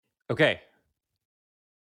Okay.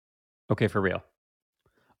 Okay, for real.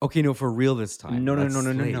 Okay, no, for real this time. No, Let's no,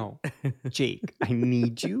 no, no, no, slate. no. Jake, I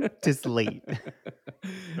need you to slate.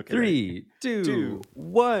 Okay, ready? 3, 2, Two.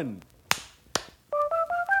 1.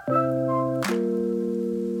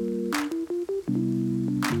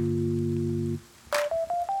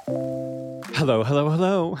 Hello, hello,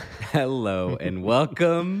 hello. Hello and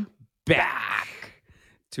welcome back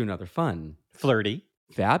to another fun, Flirty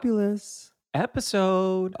fabulous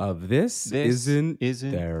episode. of This This Isn't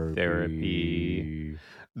isn't Therapy. therapy.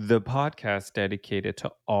 The podcast dedicated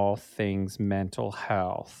to all things mental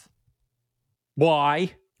health.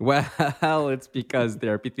 Why? Well, it's because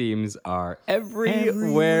therapy themes are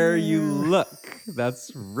everywhere you Everywhere. look.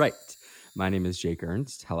 That's right. My name is Jake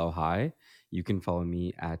Ernst. Hello, hi. You can follow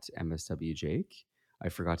me at MSW Jake. I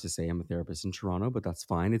forgot to say I'm a therapist in Toronto, but that's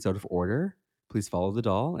fine. It's out of order. Please follow the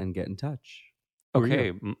doll and get in touch. Who are you?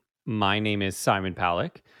 Okay, my name is Simon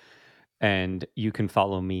Palick, and you can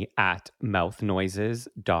follow me at mouthnoises.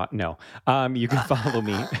 No, you can follow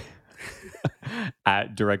me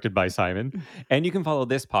at Directed by Simon, and you can follow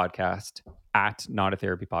this podcast at Not a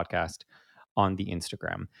Therapy Podcast on the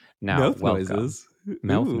Instagram. Now, Mouth welcome. noises.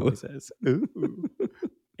 Mouth Ooh. noises. Ooh.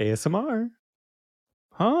 ASMR.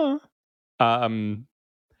 Huh?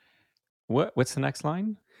 What's the next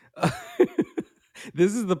line?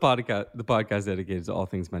 This is the podcast dedicated to all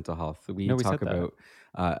things mental health. We No, we talk said that.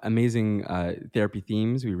 about amazing therapy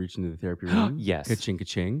themes. We reach into the therapy room. Yes. Ka-ching,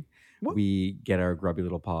 ka-ching. Whoop. We get our grubby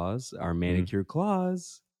little paws, our manicured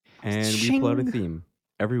claws, and we pull out a Shing. theme.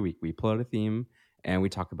 Every week we pull out a theme and we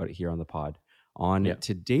talk about it here on the pod. On Yeah.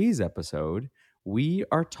 today's episode, we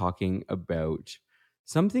are talking about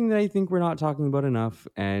something that I think we're not talking about enough,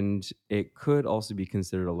 and it could also be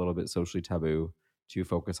considered a little bit socially taboo to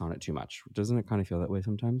focus on it too much. Doesn't it kind of feel that way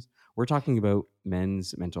sometimes? We're talking about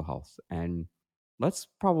men's mental health, and let's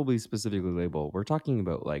probably specifically label, we're talking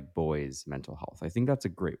about like boys' mental health. I think that's a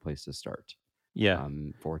great place to start Yeah.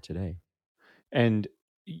 for today. And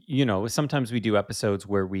sometimes we do episodes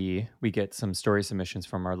where we get some story submissions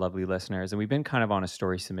from our lovely listeners, and we've been kind of on a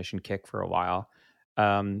story submission kick for a while.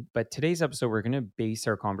 But today's episode, we're going to base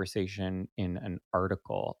our conversation in an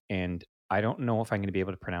article, and I don't know if I'm going to be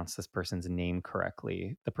able to pronounce this person's name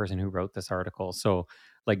correctly, the person who wrote this article. So,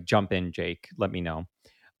 jump in, Jake. Let me know.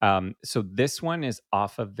 So this one is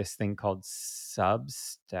off of this thing called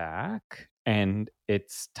Substack, and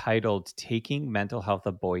it's titled "Taking Mental Health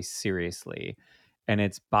of Boys Seriously." And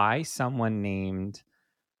it's by someone named,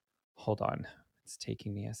 hold on, it's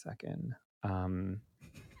taking me a second.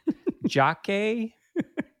 Jacques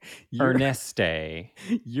Erneste.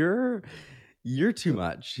 You're too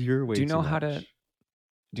much. You're way too much. Do you know how to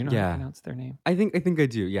pronounce their name? I think I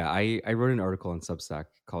do. Yeah, I wrote an article on Substack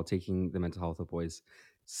called "Taking the Mental Health of Boys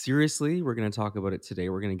Seriously." We're going to talk about it today.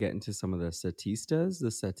 We're going to get into some of the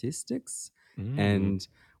statistics, and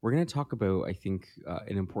we're going to talk about, I think,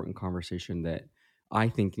 an important conversation that I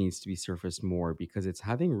think needs to be surfaced more because it's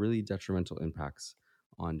having really detrimental impacts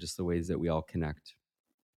on just the ways that we all connect,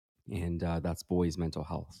 and that's boys' mental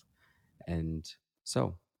health. And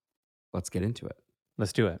so, let's get into it.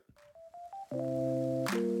 Let's do it.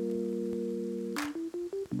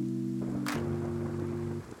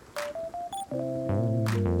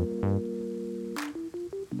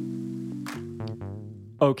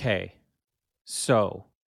 Okay, so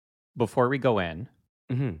before we go in,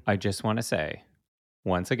 I just want to say,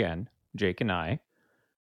 once again, Jake and I,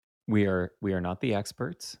 we are not the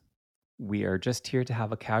experts. We are just here to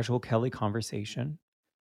have a casual Kelly conversation.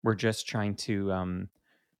 We're just trying to,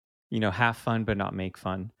 have fun but not make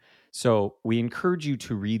fun. So we encourage you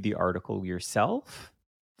to read the article yourself,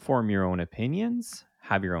 form your own opinions,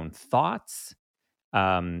 have your own thoughts.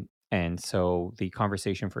 And so the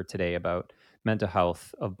conversation for today about mental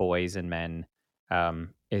health of boys and men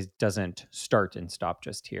doesn't start and stop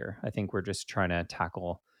just here. I think we're just trying to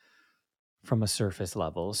tackle from a surface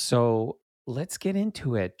level. So let's get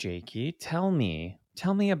into it, Jakey. Tell me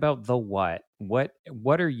about the what.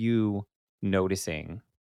 What are you noticing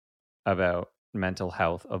about mental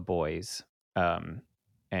health of boys? And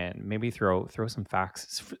maybe throw some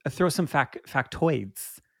facts, throw some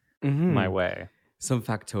factoids my way. Some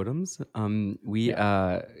factotums.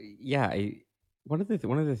 One of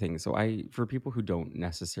the things. So for people who don't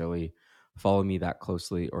necessarily follow me that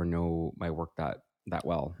closely or know my work that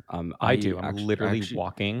well, I do. I'm literally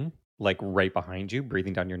walking like right behind you,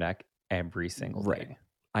 breathing down your neck every single day.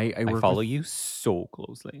 I follow you so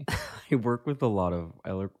closely. I work with a lot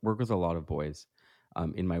of boys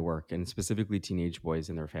in my work, and specifically teenage boys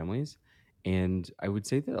and their families. And I would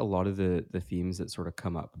say that a lot of the themes that sort of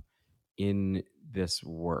come up in this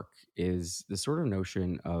work is the sort of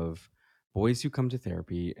notion of boys who come to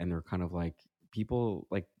therapy and they're kind of like, people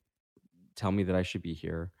like tell me that I should be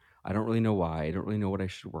here. I don't really know why. I don't really know what I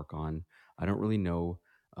should work on. I don't really know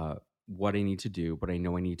uh, what I need to do, but I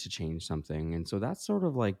know I need to change something. And so that's sort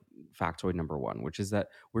of like factoid number one, which is that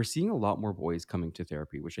we're seeing a lot more boys coming to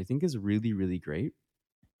therapy, which I think is really, really great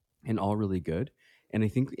and all really good. And I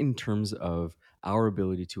think in terms of our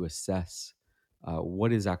ability to assess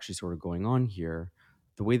what is actually sort of going on here,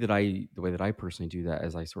 the way that I personally do that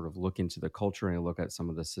is I sort of look into the culture and I look at some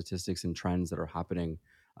of the statistics and trends that are happening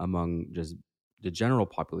among just the general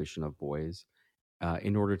population of boys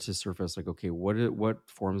in order to surface like, okay, what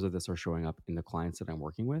forms of this are showing up in the clients that I'm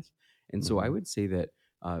working with. And so I Mhm. would say that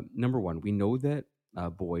number one, we know that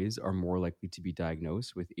boys are more likely to be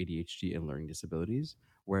diagnosed with ADHD and learning disabilities,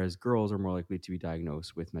 whereas girls are more likely to be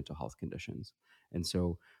diagnosed with mental health conditions. And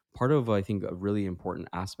so part of, I think, a really important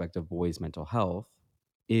aspect of boys' mental health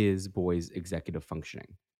is boys' executive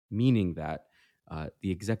functioning, meaning that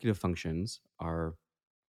the executive functions are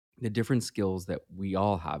the different skills that we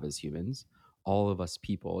all have as humans, all of us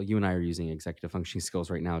people. You and I are using executive functioning skills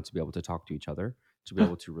right now to be able to talk to each other, to be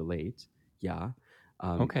able to relate. Yeah.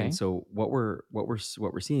 And Okay. so what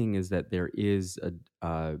we're seeing is that there is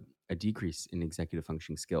a decrease in executive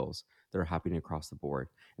functioning skills that are happening across the board,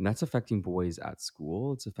 and that's affecting boys at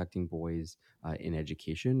school. It's affecting boys in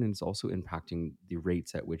education, and it's also impacting the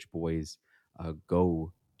rates at which boys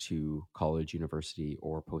go to college, university,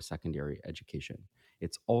 or post secondary education.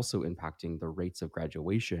 It's also impacting the rates of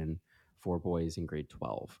graduation for boys in grade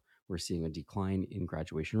 12. We're seeing a decline in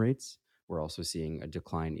graduation rates. We're also seeing a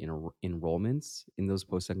decline in enrollments in those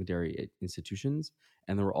post secondary institutions.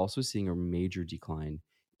 And then we're also seeing a major decline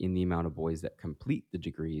in the amount of boys that complete the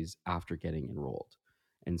degrees after getting enrolled.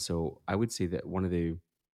 And so I would say that one of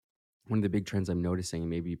the big trends I'm noticing, and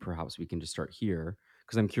maybe perhaps we can just start here,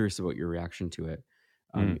 because I'm curious about your reaction to it,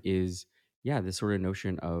 Mm. is yeah, this sort of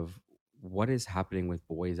notion of what is happening with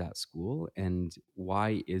boys at school and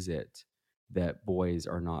why is it that boys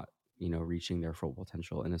are not, reaching their full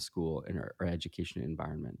potential in a school and or education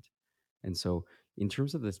environment. And so, in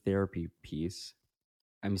terms of the therapy piece,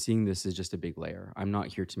 I'm seeing this as just a big layer. I'm not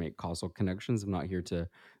here to make causal connections. I'm not here to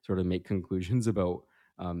sort of make conclusions about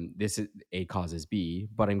this is A causes B,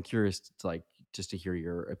 but I'm curious to like just to hear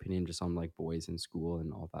your opinion just on like boys in school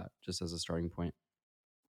and all that, just as a starting point.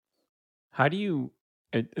 How do you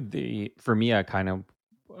the for me I kind of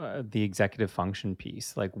the executive function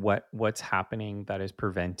piece, like what's happening that is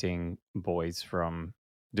preventing boys from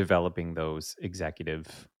developing those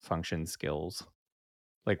executive function skills?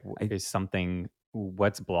 Like I is something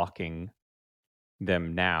what's blocking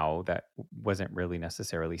them now that wasn't really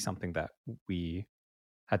necessarily something that we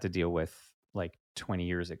had to deal with like 20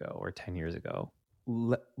 years ago or 10 years ago?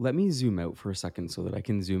 let me zoom out for a second so that I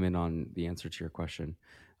can zoom in on the answer to your question.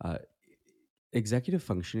 Uh, Executive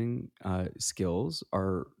functioning skills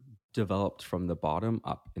are developed from the bottom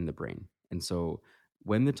up in the brain. And so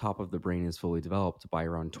when the top of the brain is fully developed by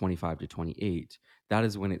around 25 to 28, that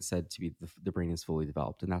is when it's said to be the brain is fully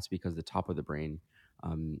developed. And that's because the top of the brain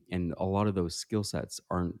and a lot of those skill sets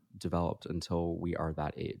aren't developed until we are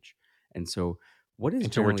that age. And so what is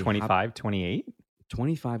Until we're generally happening 25, 28?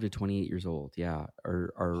 25 to 28 years old, yeah,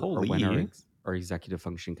 are when Holy. our executive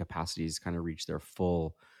function capacities kind of reach their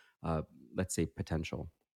full, uh, let's say, potential.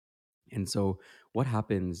 And so, what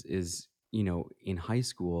happens is, in high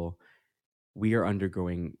school, we are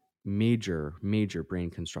undergoing major, major brain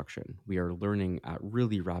construction. We are learning at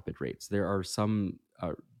really rapid rates.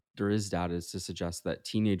 There is data to suggest that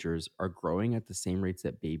teenagers are growing at the same rates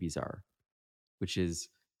that babies are, which is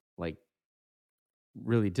like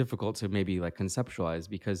really difficult to maybe like conceptualize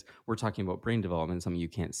because we're talking about brain development, something you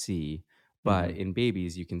can't see. But Mhm. in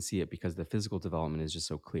babies, you can see it because the physical development is just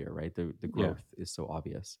so clear, right? The Yeah. growth is so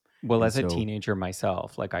obvious. Well, And as a so, teenager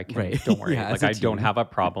myself, like I can right. don't Yeah, worry, as like a I don't teen, have a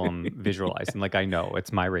problem visualizing. Like I know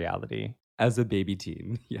it's my reality. as a baby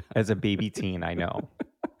teen. Yeah. As a baby teen, I know.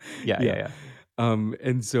 Yeah, yeah, Yeah. yeah.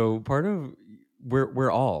 And so part of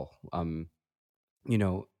we're all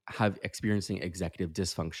have experiencing executive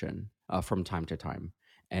dysfunction from time to time.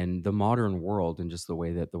 And the modern world and just the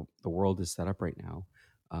way that the world is set up right now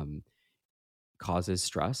um, causes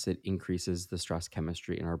stress. It increases the stress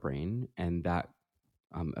chemistry in our brain, and that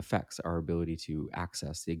affects our ability to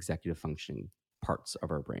access the executive functioning parts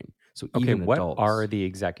of our brain. So Okay, even what are adults, the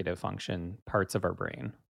executive function parts of our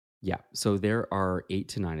brain? yeah. So there are 8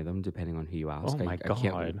 to 9 of them, depending on who you Oh ask. my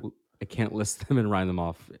god. I can't list them and rhyme them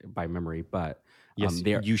off by memory, but Yes,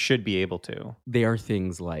 they are you should be able to. they are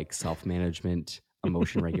things like self management,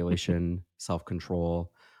 emotion regulation, self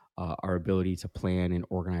control, our ability to plan and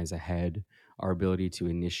organize ahead, our ability to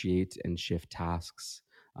initiate and shift tasks,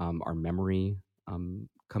 our memory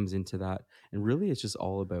comes into that. And really, it's just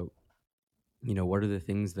all about, what are the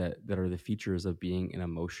things that are the features of being an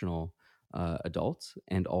emotional adult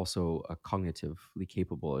and also a cognitively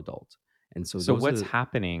capable adult. And so So those what's are.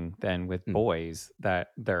 happening then with Mm. boys that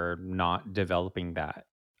they're not developing that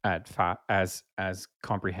as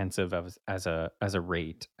comprehensive as a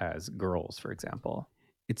rate as girls, for example?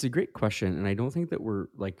 It's a great question, and I don't think that we're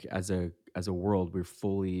like as a world we're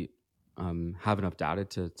fully have enough data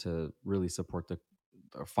to really support the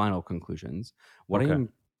final conclusions. What I Okay.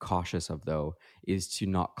 am cautious of though is to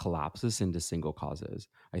not collapse this into single causes.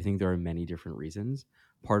 I think there are many different reasons.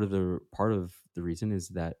 Part of the reason is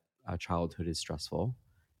that childhood is stressful,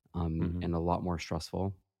 Mhm. and a lot more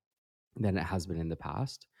stressful than it has been in the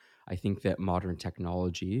past. I think that modern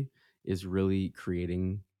technology is really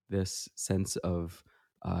creating this sense of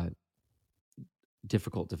uh,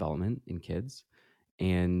 difficult development in kids.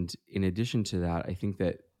 And in addition to that, I think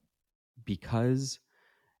that because,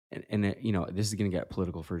 this is going to get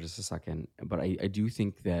political for just a second, but I do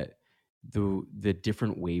think that the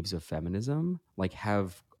different waves of feminism like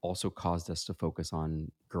have also caused us to focus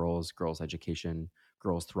on girls education,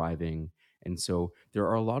 girls thriving. And so there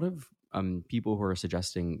are a lot of people who are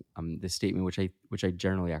suggesting this statement, which I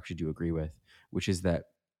generally actually do agree with, which is that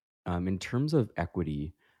in terms of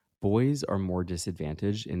equity, boys are more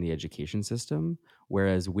disadvantaged in the education system,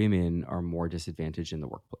 whereas women are more disadvantaged in the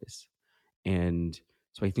workplace. And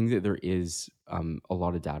so I think that there is a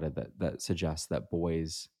lot of data that suggests that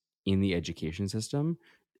boys in the education system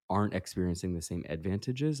aren't experiencing the same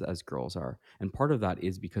advantages as girls are. And part of that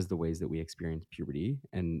is because the ways that we experience puberty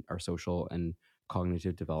and our social and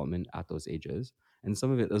cognitive development at those ages. And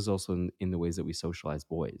some of it is also in the ways that we socialize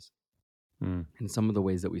boys. Mm. And some of the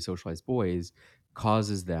ways that we socialize boys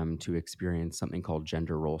causes them to experience something called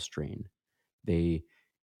gender role strain. They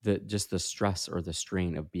just the stress or the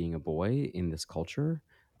strain of being a boy in this culture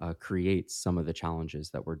creates some of the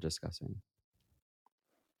challenges that we're discussing.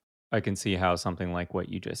 I can see how something like what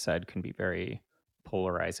you just said can be very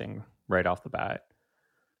polarizing right off the bat.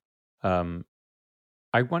 Um,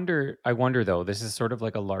 I wonder though, this is sort of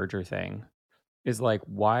like a larger thing, is like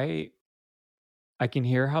why I can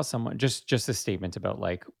hear how someone just a statement about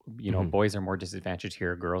like, Hmm. boys are more disadvantaged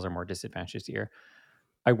here, girls are more disadvantaged here.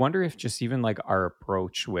 I wonder if just even like our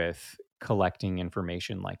approach with collecting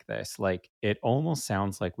information like this, like it almost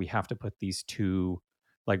sounds like we have to put these two,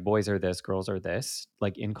 like boys are this, girls are this,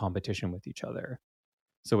 like in competition with each other.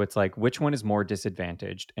 So it's like which one is more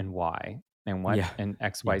disadvantaged and why and what Yeah, and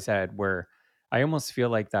X, Y, yeah, Z, where I almost feel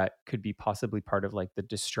like that could be possibly part of like the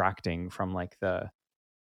distracting from like the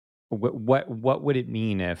what would it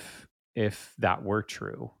mean if that were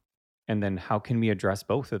true? And then how can we address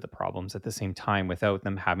both of the problems at the same time without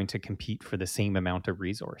them having to compete for the same amount of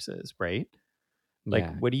resources, right? Like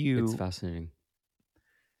yeah. what do It's you fascinating.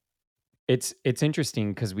 it's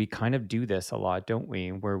interesting because we kind of do this a lot, don't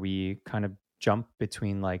we? Where we kind of jump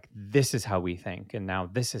between like this is how we think and now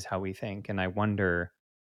this is how we think. And I wonder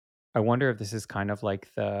if this is kind of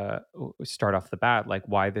like the start off the bat, like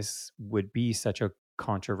why this would be such a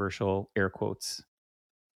controversial air quotes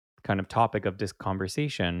kind of topic of this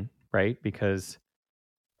conversation, right? Because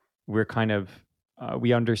we're kind of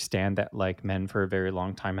we understand that like men for a very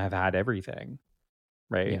long time have had everything,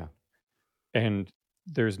 right? Yeah, And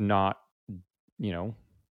there's not, you know,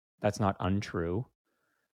 that's not untrue.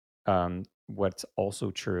 What's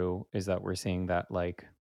also true is that we're seeing that like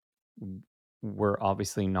w- we're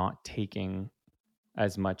obviously not taking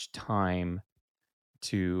as much time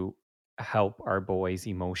to help our boys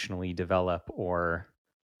emotionally develop or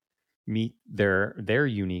meet their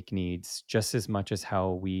unique needs just as much as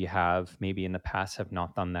how we have maybe in the past have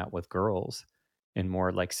not done that with girls in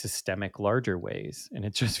more like systemic larger ways. And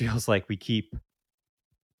it just feels like we keep,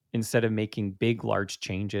 instead of making big large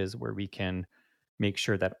changes where we can make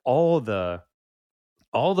sure that all the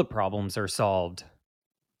problems are solved,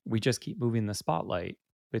 we just keep moving the spotlight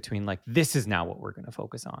between like this is now what we're going to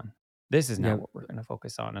focus on, this is now yeah. what we're going to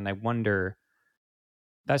focus on. And I wonder,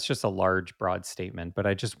 that's just a large broad statement, but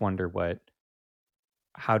I just wonder what,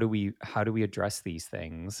 how do we address these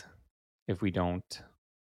things if we don't,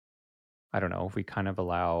 I don't know, if we kind of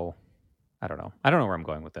allow, I don't know where I'm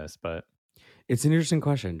going with this, but It's an interesting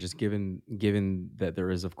question, just given that there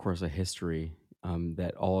is, of course, a history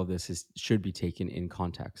that all of this should be taken in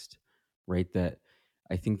context, right? That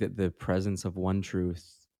I think that the presence of one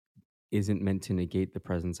truth isn't meant to negate the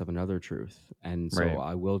presence of another truth. And so right.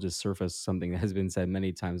 I will just surface something that has been said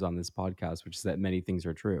many times on this podcast, which is that many things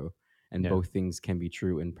are true and Yeah. both things can be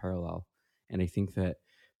true in parallel. And I think that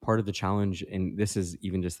part of the challenge, and this is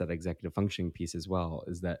even just that executive functioning piece as well,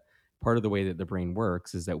 is that part of the way that the brain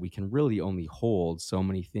works is that we can really only hold so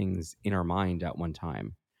many things in our mind at one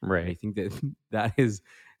time. And I Right. think that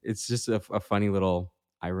it's just a funny little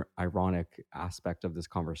ironic aspect of this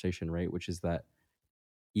conversation, right? Which is that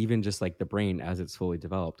even just like the brain as it's fully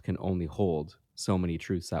developed can only hold so many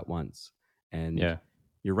truths at once. And Yeah.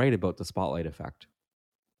 you're right about the spotlight effect.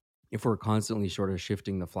 If we're constantly sort of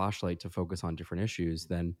shifting the flashlight to focus on different issues,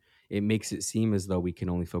 then it makes it seem as though we can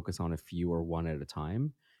only focus on a few or one at a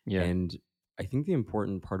time. Yeah. And I think the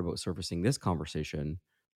important part about surfacing this conversation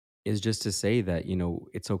is just to say that,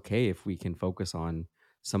 it's okay if we can focus on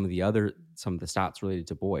some of the stats related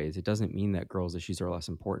to boys. It doesn't mean that girls' issues are less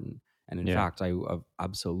important. And in Yeah. fact, I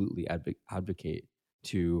absolutely advocate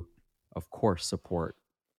to, of course, support,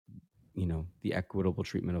 the equitable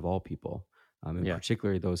treatment of all people, and Yeah.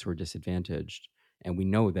 particularly those who are disadvantaged. And we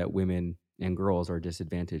know that women and girls are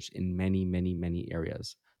disadvantaged in many, many, many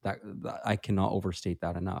areas. That I cannot overstate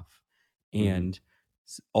that enough. Hmm. And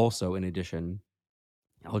also, in addition,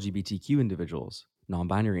 LGBTQ individuals,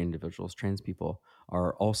 non-binary individuals, trans people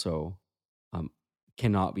are also, um,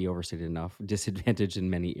 cannot be overstated enough, disadvantaged in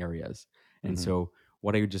many areas. And Hmm. so,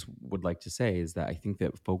 what I just would like to say is that I think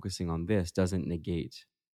that focusing on this doesn't negate,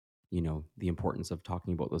 the importance of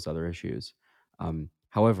talking about those other issues.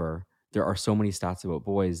 However, there are so many stats about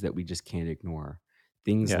boys that we just can't ignore.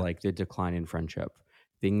 Things Yeah. like the decline in friendship,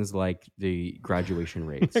 things like the graduation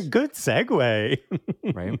rates, Good segue.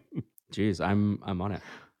 right? Geez, I'm on it.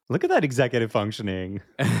 Look at that executive functioning.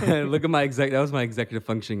 Look at that was my executive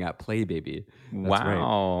functioning at play, baby. That's right.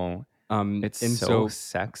 Wow. It's And so so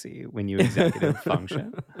sexy when you executive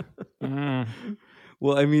function. Mm.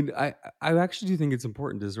 well, I mean, I actually do think it's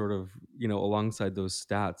important to sort of, alongside those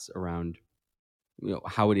stats around,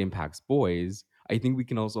 how it impacts boys, I think we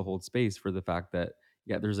can also hold space for the fact that,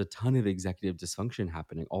 yeah, there's a ton of executive dysfunction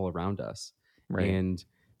happening all around us. Right. And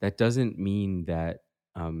that doesn't mean that,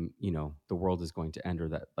 the world is going to end, or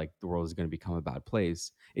that like the world is going to become a bad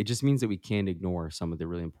place. It just means that we can't ignore some of the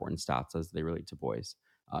really important stats as they relate to boys.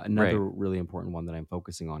 Another Right. really important one that I'm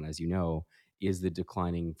focusing on, as you know, is the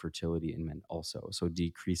declining fertility in men also. So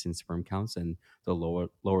decrease in sperm counts and the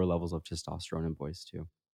lower levels of testosterone in boys too.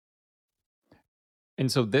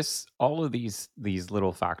 And so all of these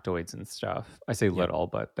little factoids and stuff, I say Yep. little,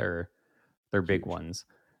 but they're big Huge. ones.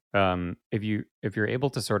 If you're able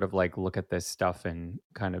to sort of like look at this stuff and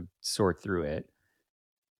kind of sort through it,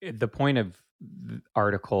 the point of the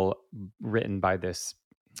article written by this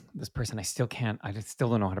person, I still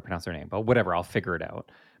don't know how to pronounce their name, but whatever, I'll figure it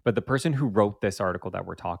out. But the person who wrote this article that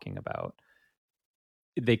we're talking about,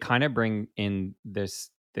 they kind of bring in this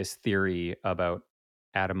theory about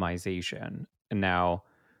atomization. And now,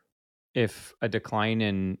 if a decline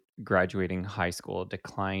in graduating high school, a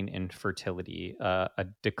decline in fertility, a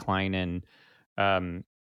decline in um,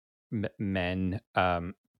 men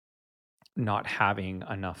not having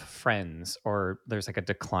enough friends, or there's like a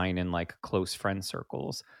decline in like close friend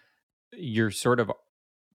circles, you're sort of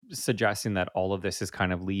suggesting that all of this is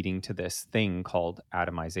kind of leading to this thing called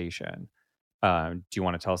atomization. Do you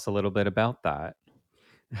want to tell us a little bit about that?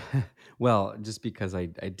 Well, just because I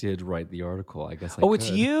did write the article, I guess I Oh, it's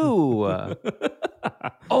could. you.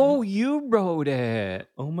 Oh, you wrote it.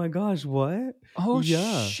 Oh my gosh, what? Oh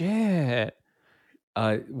Yeah. shit.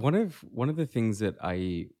 One of the things that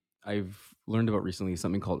I've learned about recently is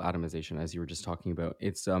something called atomization, as you were just talking about.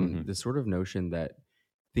 It's Hmm. the sort of notion that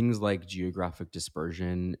things like geographic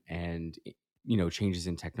dispersion and changes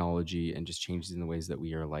in technology and just changes in the ways that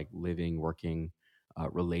we are like living, working,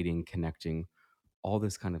 relating, connecting, all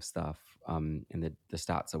this kind of stuff, and the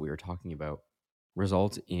stats that we were talking about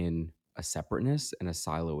result in a separateness and a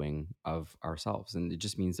siloing of ourselves. And it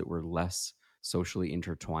just means that we're less socially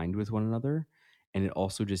intertwined with one another. And it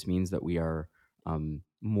also just means that we are,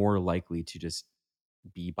 more likely to just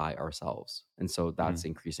be by ourselves. And so that's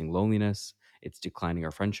increasing loneliness, it's declining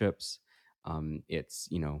our friendships, it's,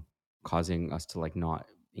 causing us to like not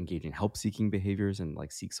engage in help seeking behaviors and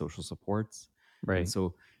like seek social supports. And Right.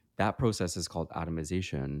 so that process is called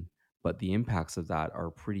atomization, but the impacts of that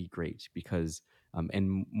are pretty great because,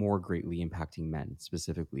 and more greatly impacting men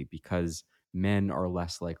specifically, because men are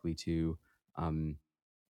less likely to, um,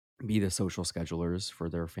 be the social schedulers for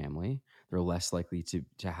their family. They're less likely to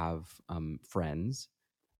have, friends.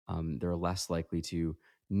 They're less likely to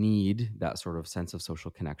need that sort of sense of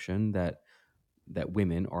social connection that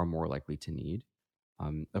women are more likely to need.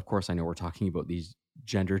 Of course, I know we're talking about these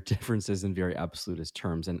gender differences in very absolutist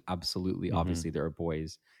terms, and absolutely, Hmm. obviously, there are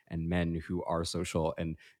boys and men who are social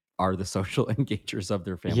and are the social engagers of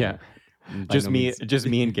their family. Yeah. By no means. Just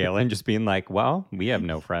me and Galen just being like, well, we have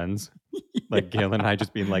no friends. Like Yeah. Galen and I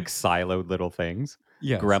just being like siloed little things.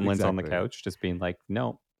 Yes, Gremlins on the exactly. couch, just being like,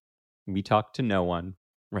 no, we talk to no one.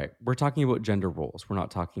 Right. We're talking about gender roles. We're not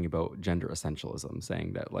talking about gender essentialism,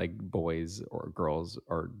 saying that like boys or girls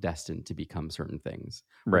are destined to become certain things.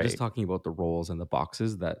 We're just Right. talking about the roles and the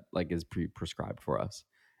boxes that like is prescribed for us.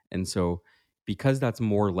 And so because that's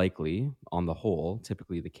more likely on the whole,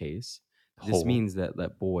 typically the case, this Whole. means that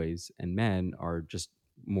boys and men are just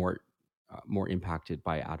more more impacted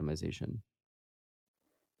by atomization.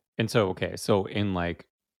 And so, okay, so in like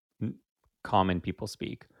common people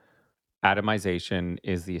speak, atomization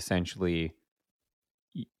is the essentially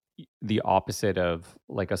the opposite of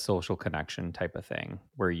like a social connection type of thing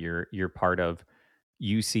where you're part of,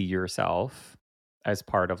 you see yourself as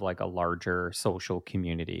part of like a larger social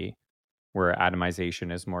community, where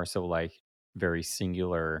atomization is more so like very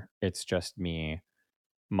singular. It's just me,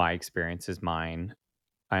 my experience is mine,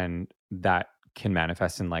 and that can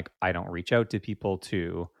manifest in like I don't reach out to people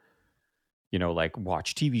to, like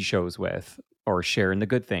watch TV shows with or share in the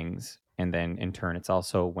good things. And then in turn, it's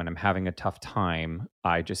also when I'm having a tough time,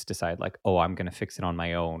 I just decide like, oh, I'm going to fix it on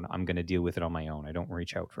my own. I'm going to deal with it on my own. I don't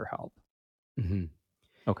reach out for help. Hmm.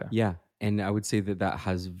 Okay. Yeah. And I would say that that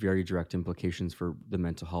has very direct implications for the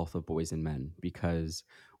mental health of boys and men because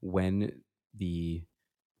when the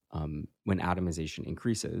when atomization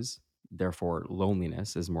increases, therefore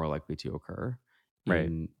loneliness is more likely to occur Right.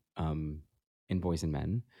 in um, in boys and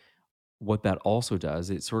men. What that also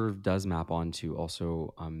does, it sort of does map onto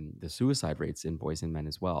also the suicide rates in boys and men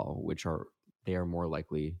as well, which are they are more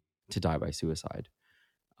likely to die by suicide.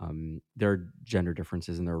 There are gender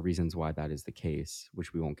differences and there are reasons why that is the case,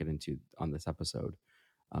 which we won't get into on this episode.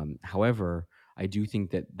 However, I do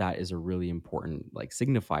think that that is a really important like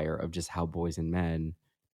signifier of just how boys and men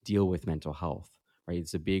deal with mental health, right?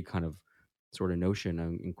 It's a big kind of sort of notion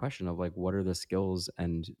in question of like what are the skills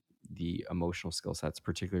and the emotional skill sets,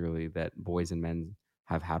 particularly that boys and men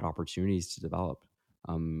have had opportunities to develop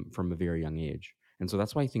from a very young age. And so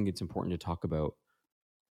that's why I think it's important to talk about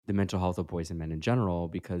the mental health of boys and men in general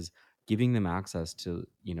because giving them access to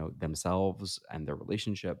themselves and their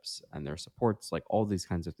relationships and their supports like all these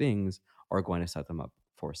kinds of things are going to set them up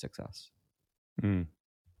for success. Mm.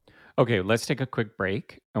 Okay, let's take a quick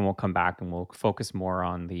break and we'll come back and we'll focus more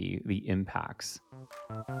on the impacts.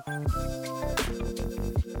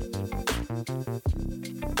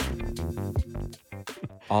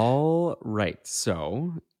 All right,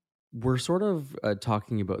 so we're sort of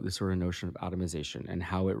talking about this sort of notion of atomization and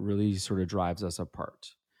how it really sort of drives us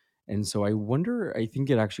apart. And so I think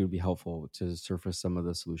it actually would be helpful to surface some of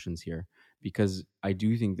the solutions here because I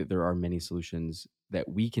do think that there are many solutions that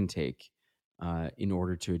we can take in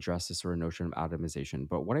order to address this sort of notion of atomization.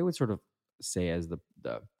 But what I would sort of say as the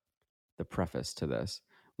preface to this,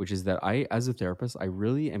 which is that I, as a therapist, I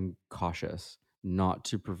really am cautious not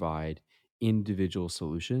to provide individual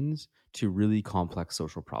solutions to really complex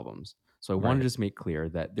social problems. So I want to Right. just make clear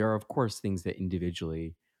that there are, of course, things that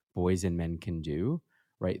individually boys and men can do,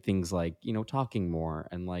 right? Things like, talking more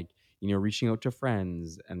and like, reaching out to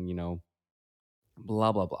friends and,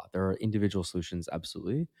 blah, blah, blah. There are individual solutions,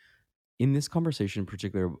 absolutely. In this conversation, in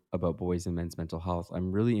particular about boys and men's mental health,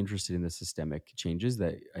 I'm really interested in the systemic changes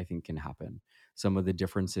that I think can happen. Some of the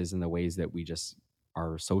differences in the ways that we just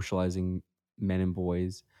are socializing men and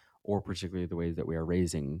boys, or particularly the ways that we are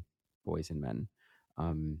raising boys and men.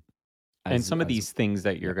 Um, And as some of as these things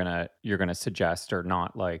that yeah, you're gonna suggest are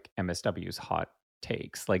not like MSW's hot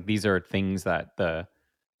takes. Like these are things that the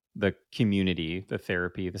community, the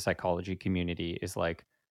therapy, the psychology community is like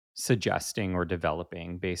suggesting or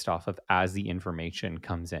developing based off of as the information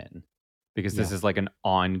comes in. Because this yeah, is like an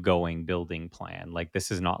ongoing building plan. Like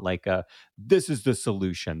this is not like this is the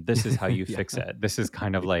solution. This is how you yeah. fix it. This is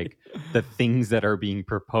kind of like the things that are being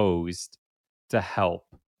proposed to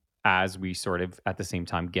help as we sort of at the same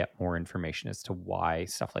time get more information as to why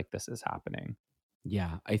stuff like this is happening.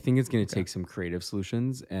 Yeah, I think it's going to Okay. take some creative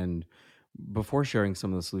solutions. And before sharing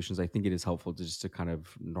some of the solutions, I think it is helpful to just to kind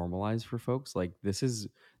of normalize for folks. Like this is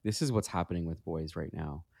what's happening with boys right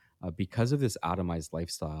now because of this atomized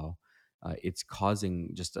lifestyle. It's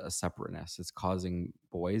causing just a separateness. It's causing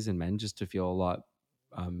boys and men just to feel a lot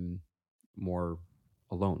um, more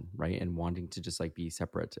alone, right? And wanting to just like be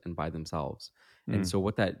separate and by themselves. And Mm. so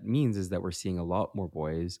what that means is that we're seeing a lot more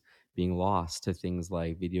boys being lost to things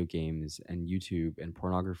like video games and YouTube and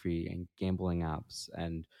pornography and gambling apps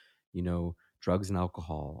and drugs and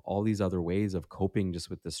alcohol, all these other ways of coping just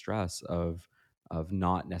with the stress of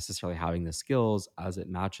not necessarily having the skills as it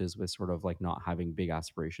matches with sort of like not having big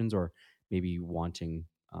aspirations or maybe wanting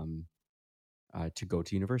to go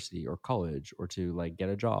to university or college or to like get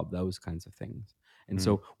a job, those kinds of things. And Mm.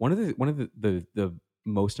 so one of the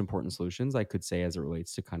most important solutions I could say as it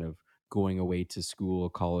relates to kind of going away to school,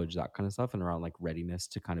 college, that kind of stuff, and around like readiness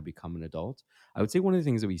to kind of become an adult, I would say one of the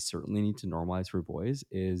things that we certainly need to normalize for boys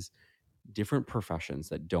is different professions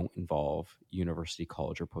that don't involve university,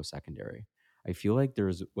 college, or post secondary. I feel like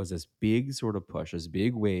was this big sort of push, this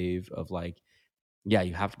big wave of like, yeah,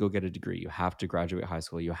 you have to go get a degree, you have to graduate high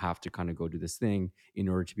school, you have to kind of go do this thing in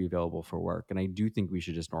order to be available for work. And I do think we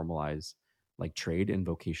should just normalize like trade and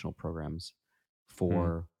vocational programs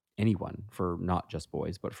Mm. for anyone, for not just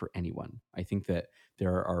boys, but for anyone. I think that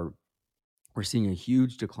there are we're seeing a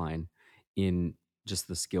huge decline in just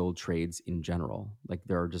the skilled trades in general. Like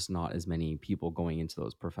there are just not as many people going into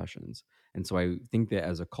those professions. And so I think that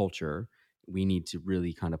as a culture, we need to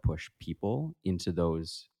really kind of push people into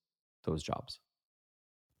those jobs.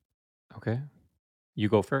 Okay. You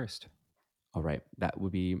go first. All right. That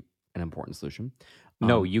would be an important solution.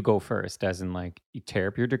 No, you go first, as in like you tear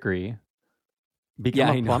up your degree, Yeah, become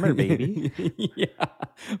a I know. plumber, baby. Yeah.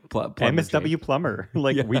 Plumber MSW Jake. plumber.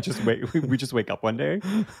 Like Yeah. we just wake up one day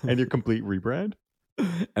and you're complete rebrand.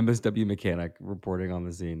 MSW mechanic reporting on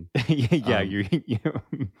the scene. Yeah, Um, you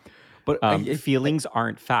but feelings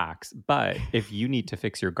aren't facts, but if you need to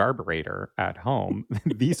fix your carburetor at home,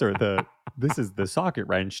 this is the socket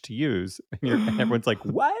wrench to use. And everyone's like,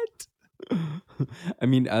 "What?" I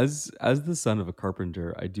mean, as the son of a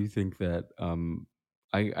carpenter, I do think that I'm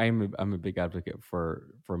a big advocate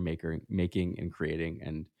for making and creating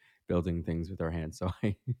and building things with our hands. So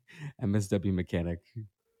MSW mechanic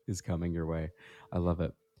is coming your way. I love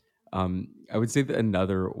it. I would say that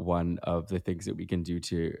another one of the things that we can do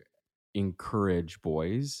to encourage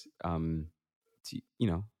boys, to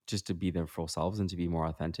just to be their full selves and to be more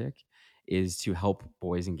authentic, is to help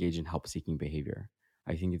boys engage in help seeking behavior.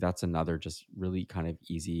 I think that's another just really kind of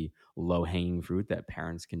easy, low hanging fruit that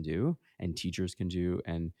parents can do and teachers can do,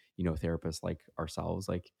 and therapists like ourselves,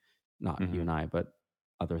 like not you Mhm. and I, but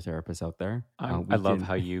other therapists out there. I We love can.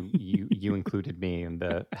 how you included me in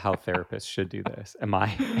the how therapists should do this. Am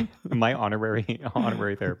I am I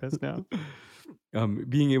honorary therapist now?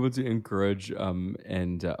 Being able to encourage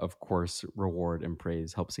and of course reward and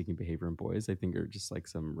praise help seeking behavior in boys, I think, are just like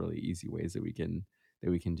some really easy ways that we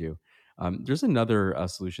can do. There's another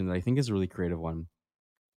solution that I think is a really creative one.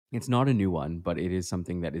 It's not a new one, but it is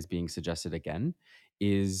something that is being suggested again,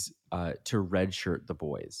 is to redshirt the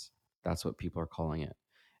boys. That's what people are calling it.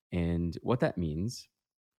 And what that means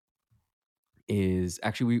is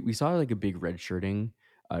actually we saw like a big red shirting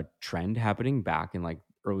trend happening back in like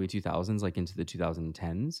early 2000s, like into the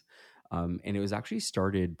 2010s. And it was actually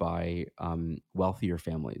started by wealthier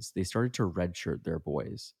families. They started to redshirt their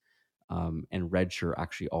boys, and redshirt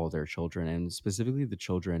actually all their children, and specifically the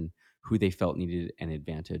children who they felt needed an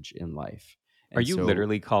advantage in life. Are And you so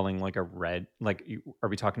literally calling like a red are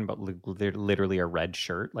we talking about literally a red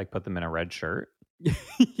shirt? Like put them in a red shirt?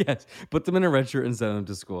 yes, put them in a red shirt and send them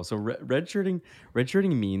to school. So red shirting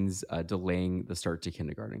means delaying the start to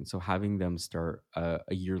kindergarten. So having them start a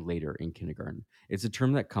year later in kindergarten. It's a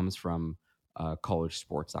term that comes from college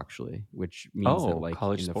sports, actually, which means that Oh, like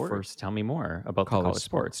college in the sports. first Tell me more about the college college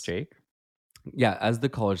sports, sports. Jake. Yeah, as the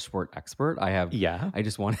college sport expert, Yeah. I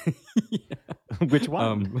just want yeah. Which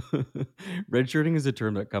one? Redshirting is a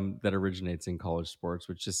term that originates in college sports,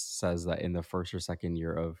 which just says that in the first or second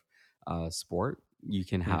year of sport, you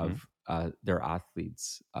can Mhm. have their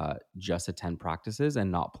athletes just attend practices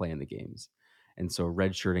and not play in the games. And so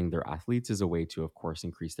redshirting their athletes is a way to, of course,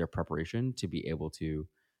 increase their preparation to be able to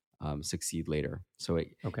succeed later. So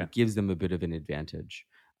Okay. it gives them a bit of an advantage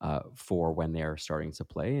for when they're starting to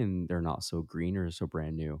play and they're not so green or so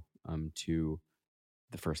brand new to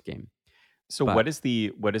the first game. So But what is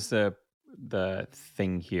the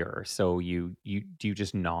thing here? So you do you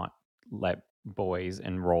just not let boys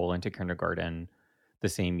enroll into kindergarten the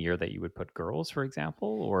same year that you would put girls, for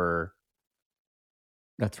example, or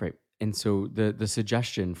that's right. And so the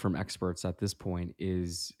suggestion from experts at this point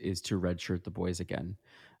is to redshirt the boys again,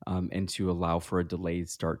 and to allow for a delayed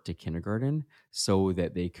start to kindergarten so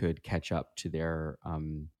that they could catch up to their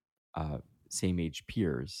uh, same age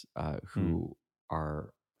peers Mm, who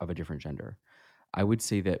are of a different gender. I would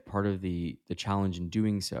say that part of the challenge in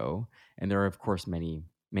doing so, and there are of course many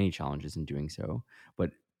challenges in doing so,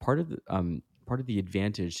 but part of the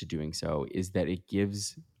advantage to doing so is that it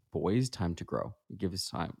gives boys time to grow. It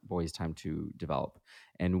gives boys time to develop,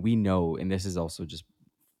 and we know, and this is also just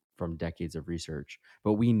from decades of research,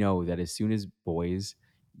 but we know that as soon as boys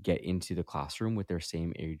get into the classroom with their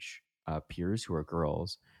same age peers who are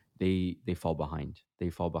girls, they fall behind. They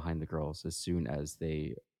fall behind the girls as soon as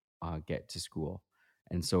they get to school.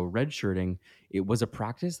 And so redshirting, it was a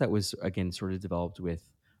practice that was again sort of developed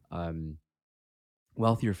with um,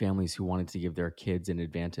 wealthier families who wanted to give their kids an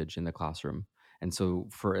advantage in the classroom. And so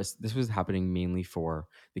for us, this was happening mainly for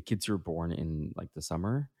the kids who were born in like the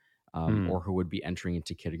summer, Mm. or who would be entering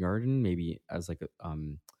into kindergarten, maybe as like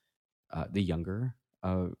the younger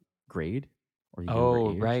grade or the younger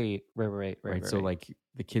Oh, age, right? So right. like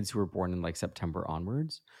the kids who were born in like September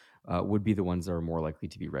onwards would be the ones that are more likely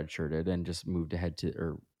to be redshirted and just moved ahead to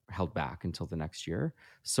or held back until the next year,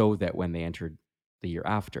 so that when they entered the year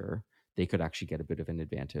after, they could actually get a bit of an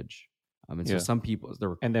advantage. And so Yeah. some people, there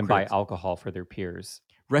were And then buy critics, alcohol for their peers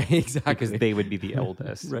right? because Exactly. they would be the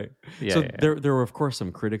eldest. Right. Yeah, So yeah, yeah. there were of course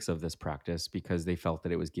some critics of this practice because they felt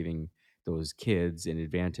that it was giving those kids an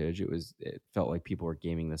advantage. It felt like people were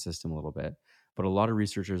gaming the system a little bit. But a lot of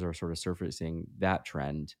researchers are sort of surfacing that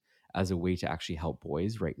trend as a way to actually help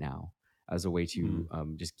boys right now, as a way Mm. to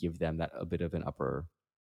just give them that a bit of an upper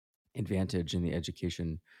advantage in the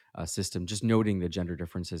education system. Just noting the gender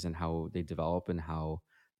differences and how they develop and how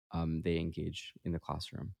they engage in the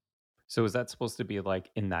classroom. So is that supposed to be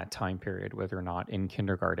like in that time period, whether or not in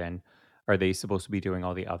kindergarten, are they supposed to be doing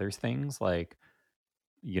all the other things like,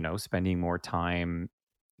 spending more time,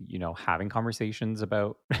 having conversations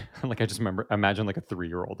about like I just remember imagine like a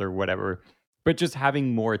 3-year-old or whatever, but just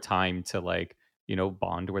having more time to like,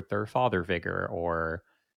 bond with their father figure or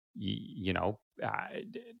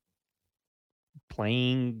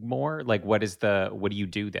playing more? Like what do you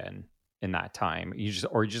do then in that time? You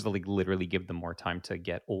just like literally give them more time to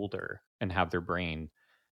get older and have their brain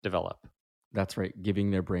develop. That's right,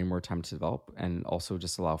 giving their brain more time to develop and also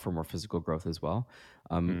just allow for more physical growth as well.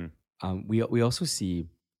 Um, Mm. we also see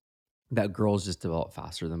that girls just develop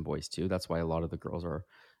faster than boys too. That's why a lot of the girls are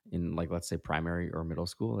in like let's say primary or middle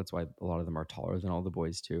school. That's why a lot of them are taller than all the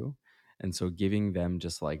boys too. And so giving them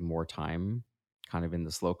just like more time kind of in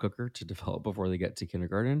the slow cooker to develop before they get to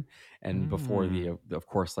kindergarten and before Mm. of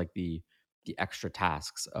course like the extra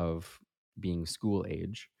tasks of being school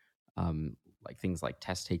age, um like things like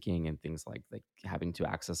test taking and things like having to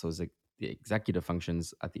access those like the executive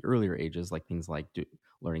functions at the earlier ages, like things like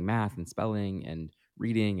learning math and spelling and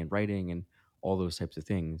reading and writing and all those types of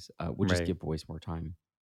things would just Right. give boys more time.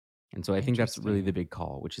 And so I think that's really the Interesting. big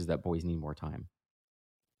call, which is that boys need more time.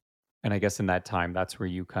 And I guess in that time, that's where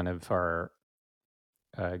you kind of are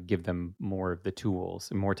give them more of the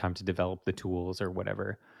tools and more time to develop the tools or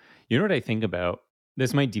whatever. You know what I think about?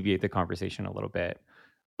 This might deviate the conversation a little bit,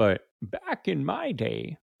 but back in my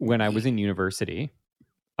day when I was in university,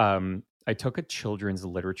 I took a children's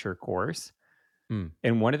literature course. Mm,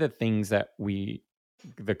 And one of the things that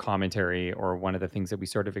the commentary or one of the things that we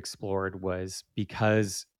sort of explored was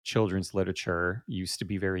because children's literature used to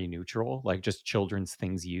be very neutral, like just children's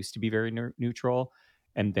things used to be very neutral.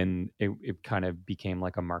 And then it kind of became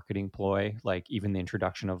like a marketing ploy, like even the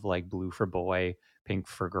introduction of like blue for boy, pink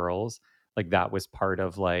for girls, like that was part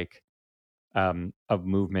of like of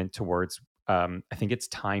movement towards I think it's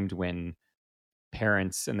timed when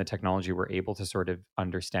parents and the technology were able to sort of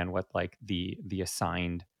understand what like the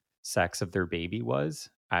assigned sex of their baby was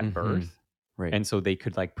at hmm. birth, Right. and so they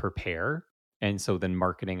could like prepare. And so then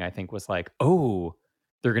marketing I think was like, oh,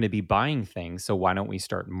 they're going to be buying things, so why don't we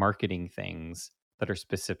start marketing things that are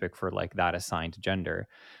specific for like that assigned gender.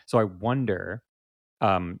 So I wonder,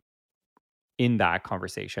 um in that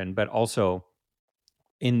conversation, but also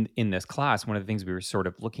in this class, one of the things we were sort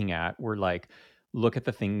of looking at were like, look at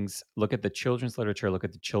the children's literature, look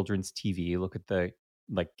at the children's TV, look at the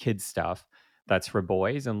like kids stuff that's for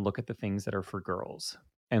boys, and look at the things that are for girls,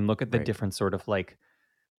 and look at the Right. different sort of like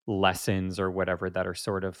lessons or whatever that are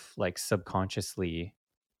sort of like subconsciously,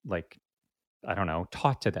 like, I don't know,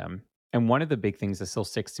 taught to them. And one of the big things that still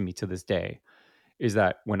sticks to me to this day is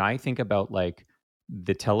that when I think about like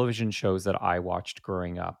the television shows that I watched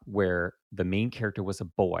growing up, where the main character was a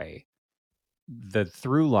boy, the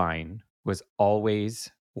through line was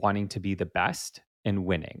always wanting to be the best and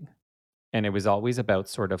winning. And it was always about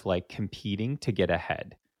sort of like competing to get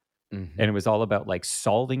ahead. And Hmm. it was all about like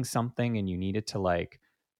solving something, and you needed to like,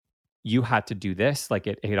 you had to do this. Like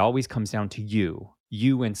it always comes down to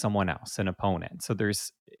you and someone else, an opponent. So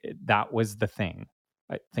that was the thing.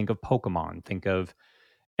 Think of Pokemon, think of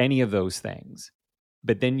any of those things.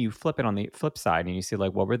 But then you flip it on the flip side and you see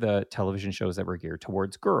like what were the television shows that were geared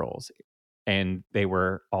towards girls? And they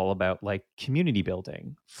were all about like community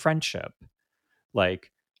building, friendship.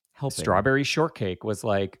 Like Helping. Strawberry Shortcake was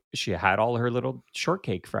like she had all her little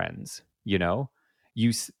shortcake friends, you know? You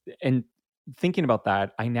s- and thinking about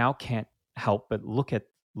that, I now can't help but look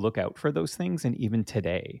out for those things. And even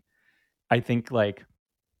today, I think like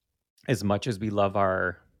as much as we love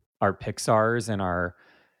our our Pixars and our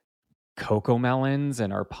Coco Melons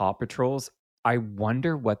and our Paw Patrols, I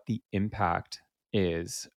wonder what the impact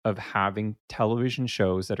is of having television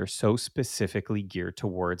shows that are so specifically geared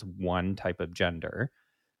towards one type of gender,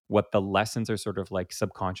 what the lessons are sort of like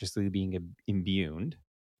subconsciously being imbued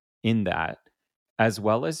in that, as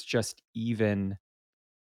well as just even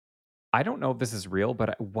I don't know if this is real, but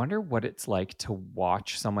I wonder what it's like to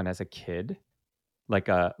watch someone as a kid, like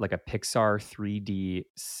a Pixar 3D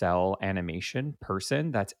cell animation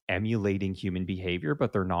person that's emulating human behavior,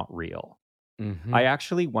 but they're not real. I Hmm.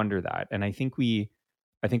 actually wonder that, and I think we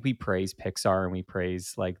praise Pixar and we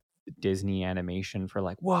praise like Disney animation for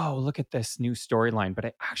like, whoa, look at this new storyline. But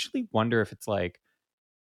I actually wonder if it's like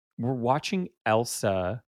we're watching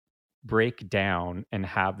Elsa break down and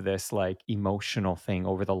have this like emotional thing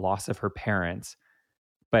over the loss of her parents,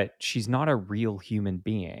 but she's not a real human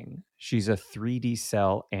being. She's a 3D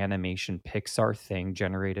cell animation Pixar thing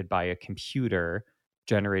generated by a computer,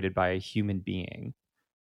 generated by a human being.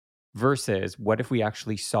 Versus what if we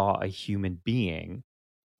actually saw a human being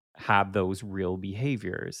have those real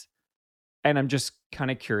behaviors? And I'm just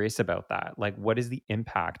kind of curious about that. Like, what is the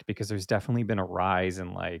impact? Because there's definitely been a rise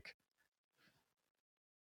in like,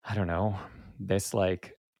 I don't know, this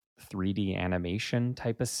like 3D animation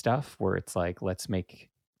type of stuff where it's like, let's make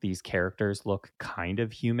these characters look kind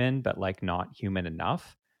of human, but like not human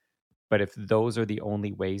enough. But if those are the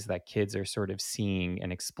only ways that kids are sort of seeing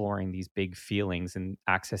and exploring these big feelings and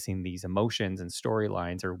accessing these emotions and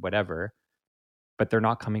storylines or whatever, but they're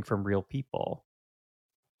not coming from real people.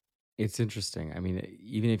 It's interesting. I mean,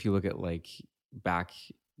 even if you look at like back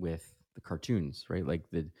with the cartoons, right? Like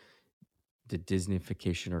the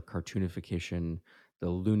Disneyfication or cartoonification, the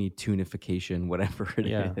Looney Tunification, whatever it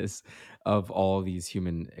Yeah. is, of all these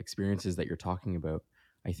human experiences that you're talking about.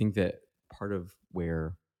 I think that part of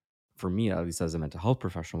where, for me, at least as a mental health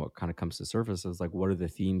professional, what kind of comes to surface is like, what are the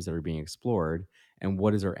themes that are being explored and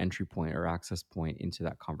what is our entry point or access point into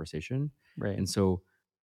that conversation? Right. And so,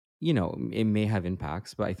 it may have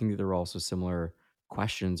impacts, but I think that there are also similar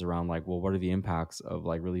questions around like, well, what are the impacts of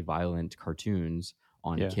like really violent cartoons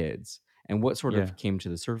on Yeah. kids? And what sort Yeah. of came to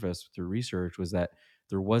the surface through research was that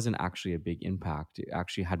there wasn't actually a big impact. It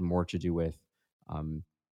actually had more to do with um,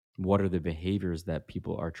 what are the behaviors that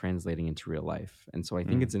people are translating into real life. And so I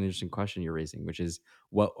think Mm. it's an interesting question you're raising, which is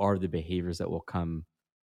what are the behaviors that will come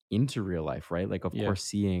into real life, right? Like, of Yeah. course,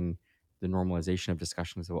 seeing the normalization of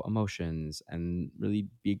discussions about emotions and really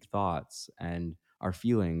big thoughts and our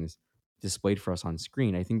feelings displayed for us on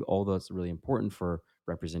screen. I think all that's really important for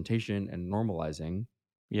representation and normalizing.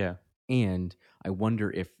 Yeah. And I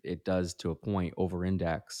wonder if it does, to a point, over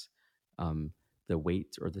index um, the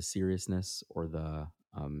weight or the seriousness or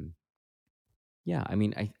yeah, I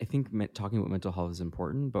mean, I think talking about mental health is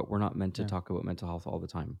important, but we're not meant to Yeah. talk about mental health all the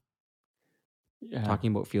time. Yeah.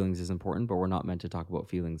 Talking about feelings is important, but we're not meant to talk about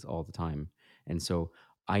feelings all the time. And so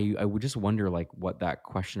I would just wonder like what that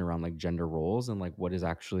question around like gender roles and like what is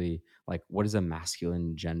actually like what is a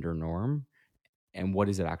masculine gender norm and what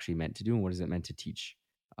is it actually meant to do and what is it meant to teach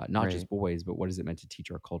not just Right. boys but what is it meant to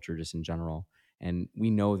teach our culture just in general. And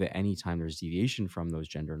we know that anytime there's deviation from those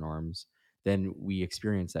gender norms, then we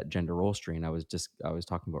experience that gender role strain I was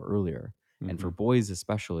talking about earlier. And for Hmm. boys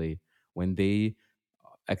especially, when they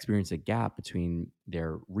experience a gap between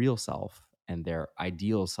their real self and their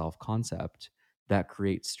ideal self concept, that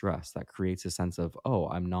creates stress, that creates a sense of, oh,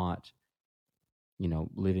 I'm not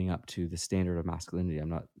living up to the standard of masculinity. I'm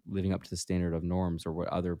not living up to the standard of norms or what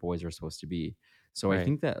other boys are supposed to be. So I Right.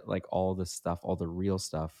 think that like all the stuff, all the real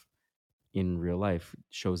stuff in real life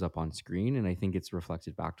shows up on screen. And I think it's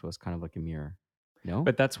reflected back to us kind of like a mirror.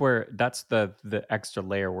 No? But that's the extra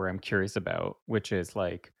layer where I'm curious about, which is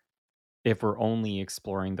like if we're only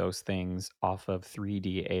exploring those things off of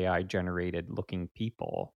 3D AI generated looking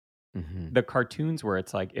people, Hmm. the cartoons where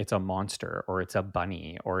it's like it's a monster or it's a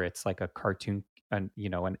bunny or it's like a cartoon an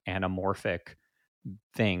anamorphic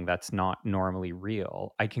thing that's not normally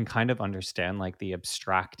real. I can kind of understand like the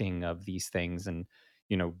abstracting of these things and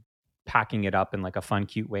you know packing it up in like a fun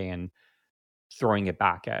cute way and throwing it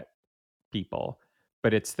back at people.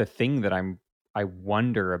 But it's the thing that I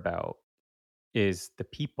wonder about is the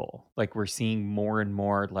people. Like we're seeing more and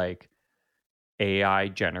more like AI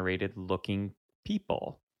generated looking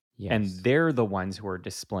people. And Yes. they're the ones who are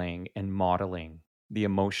displaying and modeling the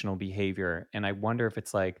emotional behavior. And I wonder if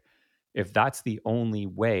it's like, if that's the only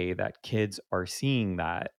way that kids are seeing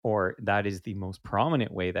that, or that is the most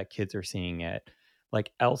prominent way that kids are seeing it,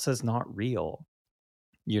 like Elsa's not real.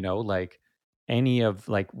 Like any of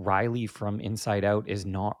like Riley from Inside Out is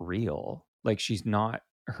not real. Like she's not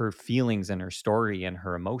her feelings and her story and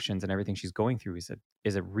her emotions and everything she's going through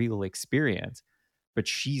is a real experience, but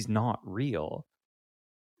she's not real.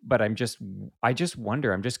 But I just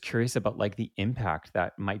wonder, I'm just curious about like the impact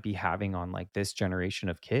that might be having on like this generation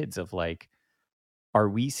of kids of like, are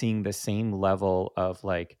we seeing the same level of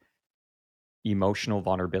like emotional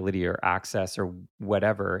vulnerability or access or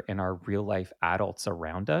whatever in our real life adults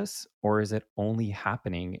around us? Or is it only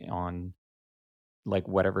happening on like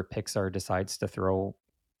whatever Pixar decides to throw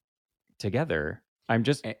together?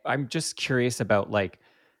 Eh, I'm just curious about like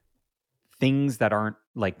things that aren't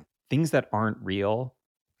like things that aren't real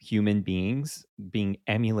human beings being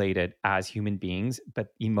emulated as human beings, but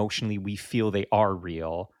emotionally we feel they are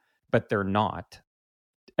real, but they're not.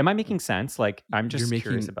 Am I making sense? Like, I'm you're just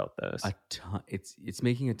curious making about this. a ton. It's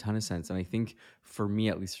making a ton of sense, and I think for me,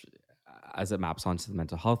 at least, as it maps onto the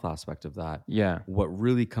mental health aspect of that, Yeah. what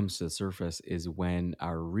really comes to the surface is when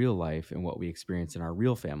our real life and what we experience in our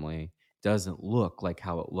real family doesn't look like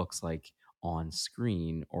how it looks like on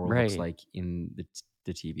screen or looks Right. like in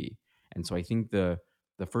the TV. And so I think the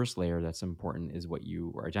first layer that's important is what you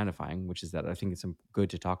were identifying, which is that I think it's good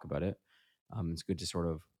to talk about it. It's good to sort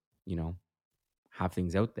of, you know, have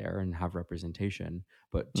things out there and have representation.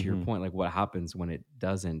 But to your Mhm. point, like what happens when it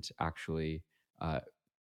doesn't actually uh,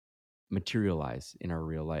 materialize in our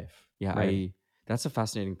real life? Yeah, Right. I that's a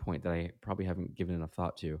fascinating point that I probably haven't given enough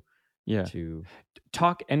thought to. Yeah. To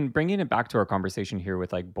Talk and bringing it back to our conversation here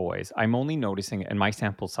with like boys, I'm only noticing in my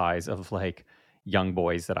sample size of like young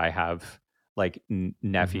boys that I have, like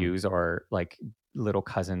Mhm. nephews or like little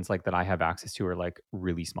cousins, like that I have access to are like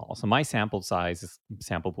really small. So my sample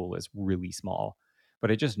pool is really small,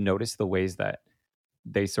 but I just noticed the ways that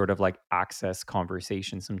they sort of like access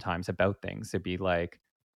conversation sometimes about things. It'd be like,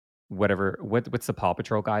 what's the Paw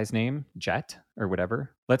Patrol guy's name? Jet or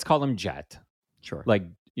whatever. Let's call him Jet. Sure. Like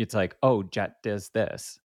it's like, oh, Jet does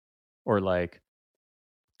this, or like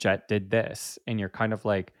Jet did this, and you're kind of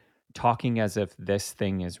like talking as if this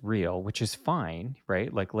thing is real, which is fine,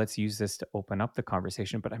 right? Like let's use this to open up the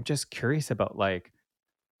conversation. But I'm just curious about like,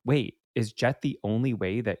 wait, is Jet the only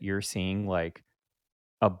way that you're seeing like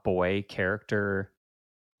a boy character,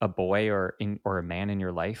 a boy or a man in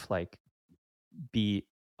your life like be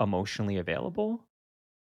emotionally available?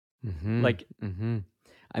 Mhm. Like Mhm.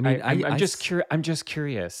 I mean, I'm just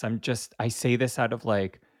curious. I say this out of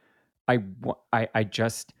like I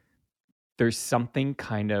just there's something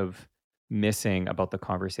kind of missing about the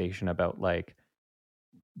conversation about like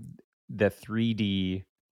the 3D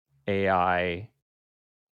AI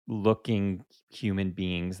looking human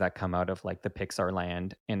beings that come out of like the Pixar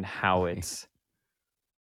land and how right. it's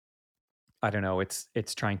I don't know,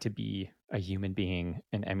 it's trying to be a human being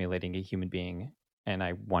and emulating a human being, and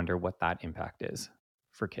I wonder what that impact is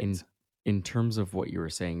for In kids. in terms of what you were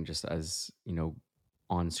saying, just as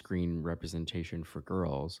on-screen representation for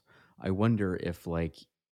girls, I wonder if like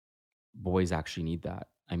boys actually need that.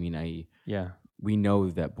 I mean, I Yeah. we know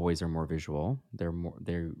that boys are more visual.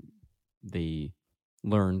 They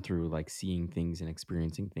learn through like seeing things and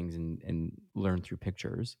experiencing things and learn through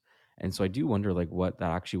pictures. And so I do wonder like what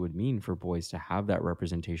that actually would mean for boys to have that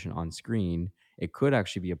representation on screen. It could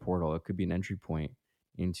actually be a portal. It could be an entry point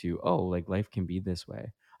into, oh, like life can be this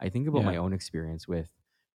way. I think about my Yeah. own experience with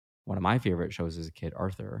one of my favorite shows as a kid,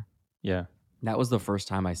 Arthur. Yeah. That was the first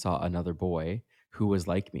time I saw another boy who was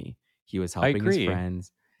like me. He was I helping his agree.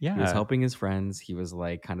 friends. He was Yeah. helping his friends. He was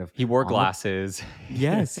like kind of He wore on the glasses.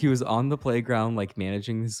 yes, he was on the playground, like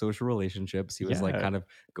managing his social relationships. He was like Yeah. kind of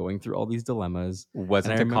going through all these dilemmas.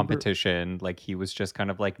 And I Wasn't a remember, competition, like, he was just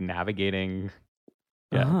kind of, like, navigating.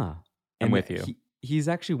 Yeah, uh-huh. I'm And with you. he's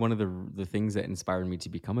actually one of the things that inspired me to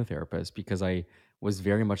become a therapist because I was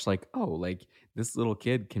very much like, oh, like this little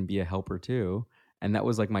kid can be a helper too. And that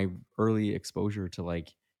was like my early exposure to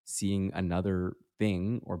like seeing another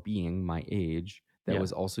thing or being my age that Yeah,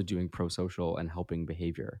 was also doing pro-social and helping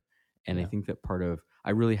behavior. And I yeah, think that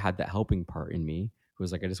I really had that helping part in me. Who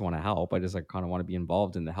was like, I just want to help. I just like kind of want to be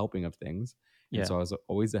involved in the helping of things. And yeah, so I was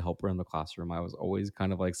always a helper in the classroom. I was always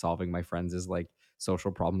kind of like solving my friends' like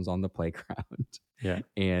social problems on the playground. yeah,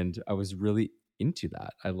 And I was really into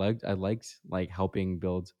that. I liked like helping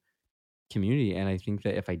build community. And I think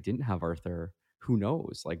that if I didn't have Arthur, who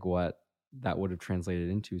knows like what that would have translated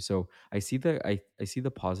into. So I see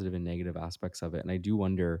the positive and negative aspects of it. And I do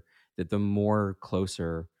wonder that the more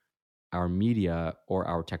closer our media or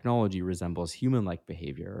our technology resembles human like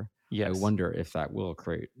behavior, I yes. wonder if that will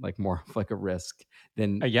create like more of like a risk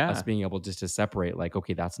than us Yeah, being able just to separate like,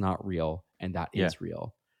 okay, that's not real and that yeah, is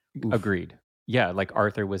real. Oof. agreed. Yeah, like,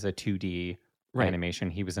 Arthur was a 2D, animation.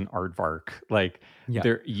 He was an aardvark. Like Yeah.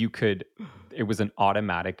 it was an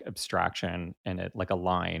automatic abstraction and it like a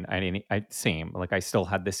line. Same. Like I still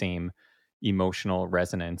had the same emotional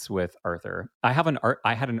resonance with Arthur. I had an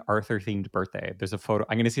Arthur themed birthday. There's a photo.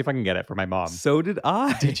 I'm gonna see if I can get it for my mom. So did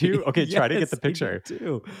I. Did you? Okay, try to get the Yes, I picture. did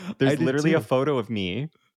too. There's I did literally a too. photo of me,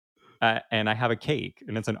 and I have a cake,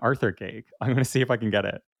 and it's an Arthur cake. I'm gonna see if I can get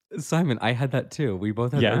it. Simon, I had that too. We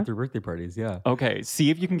both had Yeah? Arthur birthday parties. Yeah. Okay, see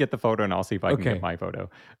if you can get the photo, and I'll see if I can get Okay. my photo,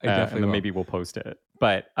 I and definitely then will. maybe we'll post it.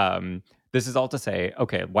 But this is all to say,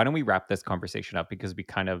 okay, why don't we wrap this conversation up because we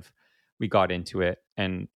got into it,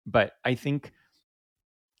 but I think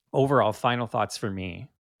overall, final thoughts for me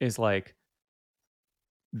is like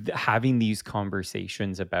having these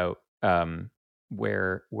conversations about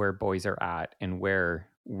where boys are at and where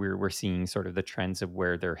we're seeing sort of the trends of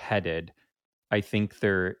where they're headed. I think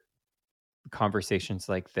they're conversations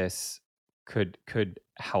like this could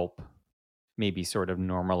help maybe sort of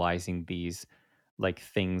normalizing these like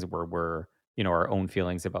things where we're our own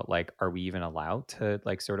feelings about like are we even allowed to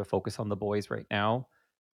like sort of focus on the boys right now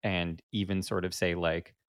and even sort of say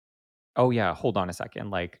like oh yeah, hold on a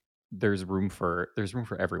second. Like there's room for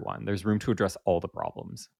everyone. There's room to address all the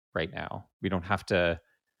problems right now. We don't have to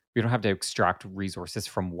extract resources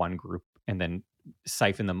from one group and then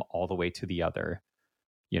siphon them all the way to the other.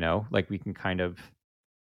 Like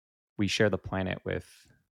we share the planet with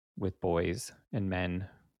boys and men.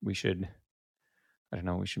 We should I don't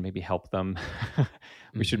know, we should maybe help them.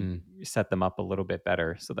 We should set them up a little bit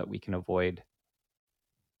better so that we can avoid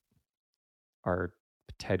our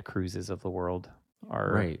Ted Cruzes of the world.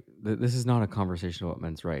 Right. This is not a conversation about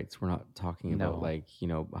men's rights. We're not talking about No. like,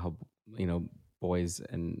 how, boys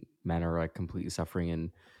and men are like completely suffering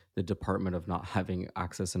in the department of not having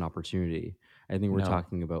access and opportunity. I think we're No.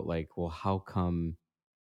 talking about like, well, how come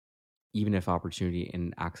even if opportunity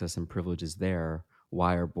and access and privilege is there,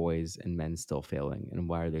 why are boys and men still failing and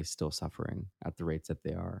why are they still suffering at the rates that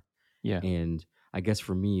they are? Yeah. And I guess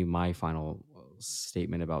for me, my final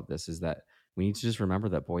statement about this is that we need to just remember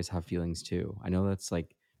that boys have feelings too. I know that's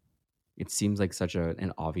like, it seems like such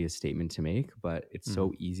an obvious statement to make, but it's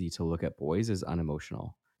so easy to look at boys as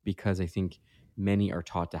unemotional because I think many are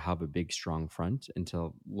taught to have a big, strong front and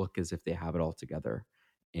to look as if they have it all together.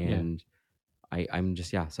 And I'm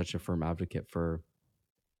just, such a firm advocate for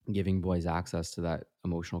giving boys access to that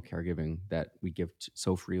emotional caregiving that we give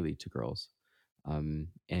so freely to girls. And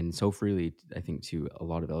so freely, I think, to a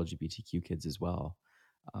lot of LGBTQ kids as well.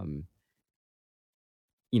 To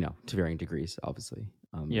varying degrees, obviously.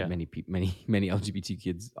 Many many LGBT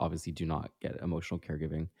kids obviously do not get emotional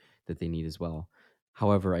caregiving that they need as well.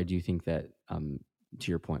 However, I do think that, to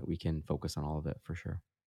your point, we can focus on all of it for sure.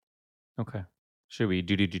 Okay. Should we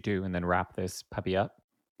do and then wrap this puppy up?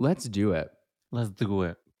 Let's do it. Let's do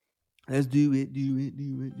it. Let's do it. Do it.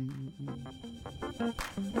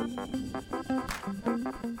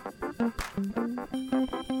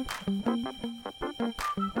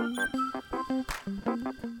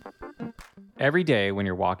 Every day when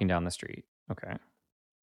you're walking down the street, okay,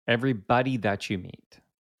 everybody that you meet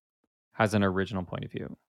has an original point of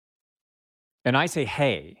view. And I say,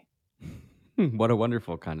 hey. What a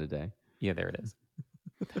wonderful kind of day. Yeah, there it is.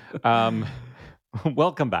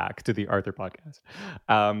 Welcome back to the Arthur podcast.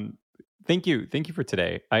 Thank you for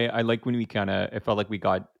today. I like when it felt like we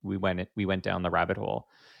went down the rabbit hole.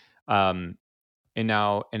 And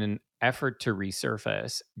now in an effort to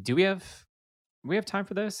resurface, do we have time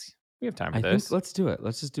for this? We have time for this. Think let's do it.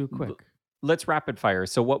 Let's just do it quick. Let's rapid fire.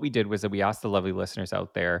 So what we did was that we asked the lovely listeners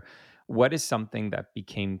out there, what is something that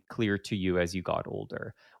became clear to you as you got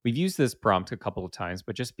older? We've used this prompt a couple of times,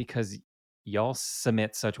 but just because y'all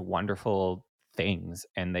submit such wonderful things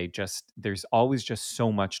and there's always just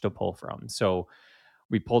so much to pull from. So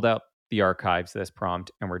we pulled out the archives of this prompt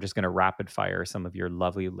and we're just going to rapid fire some of your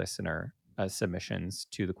lovely listener submissions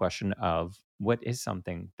to the question of what is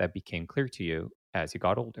something that became clear to you as you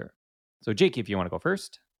got older? So Jake, if you want to go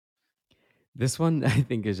first. This one I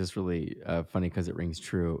think is just really funny because it rings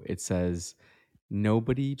true. It says,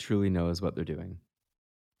 nobody truly knows what they're doing.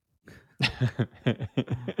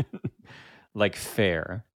 Like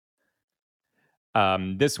fair.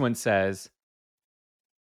 This one says,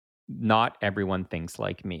 not everyone thinks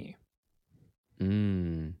like me.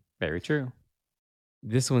 Very true.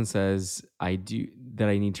 This one says, I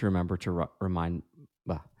need to remember to remind.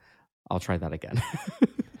 I'll try that again.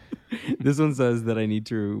 This one says that I need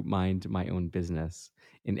to mind my own business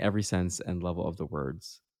in every sense and level of the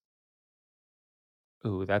words.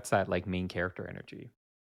 Ooh, that's that like main character energy.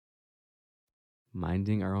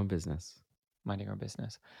 Minding our own business. Minding our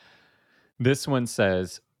business. This one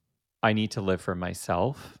says, I need to live for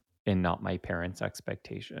myself and not my parents'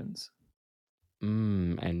 expectations.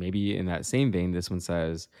 And maybe in that same vein, this one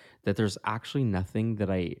says that there's actually nothing that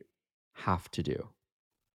I have to do.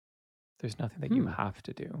 There's nothing that you Hmm. have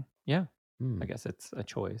to do. Yeah, Hmm. I guess it's a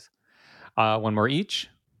choice. One more each.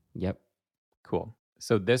 Yep. Cool.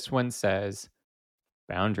 So this one says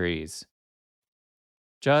boundaries.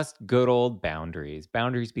 Just good old boundaries.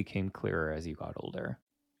 Boundaries became clearer as you got older.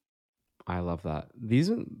 I love that.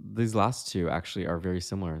 These last two actually are very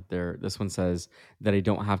similar. This one says that I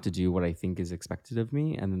don't have to do what I think is expected of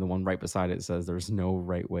me, and then the one right beside it says there's no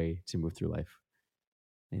right way to move through life.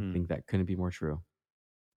 I think that couldn't be more true.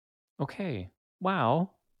 Okay.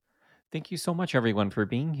 Wow. Thank you so much, everyone, for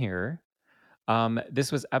being here.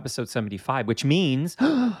 This was episode 75, which means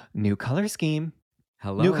new color scheme.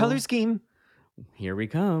 Hello. New color scheme. Here we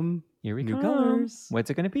come. Here we New come. colors. What's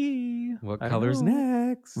it going to be? What color's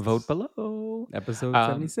next? Vote below. Episode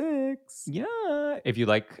 76. Yeah. If you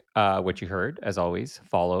like what you heard, as always,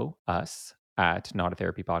 follow us at Not a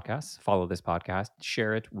Therapy Podcast. Follow this podcast.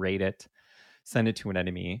 Share it. Rate it. Send it to an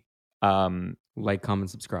enemy. Like, comment,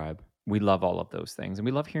 subscribe. We love all of those things, and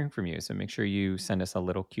we love hearing from you. So make sure you send us a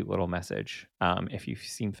little cute little message if you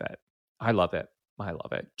seem fit. I love it. I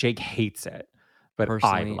love it. Jake hates it, but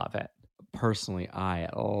I love it. Personally, I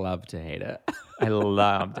love to hate it. I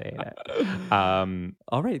love to hate it.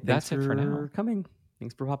 All right. Thanks that's it for now. Coming.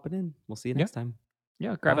 Thanks for hopping in. We'll see you next time.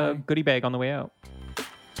 Yeah. Grab a goodie bag on the way out.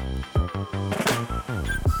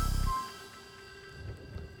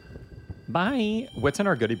 Bye. What's in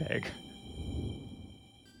our goodie bag?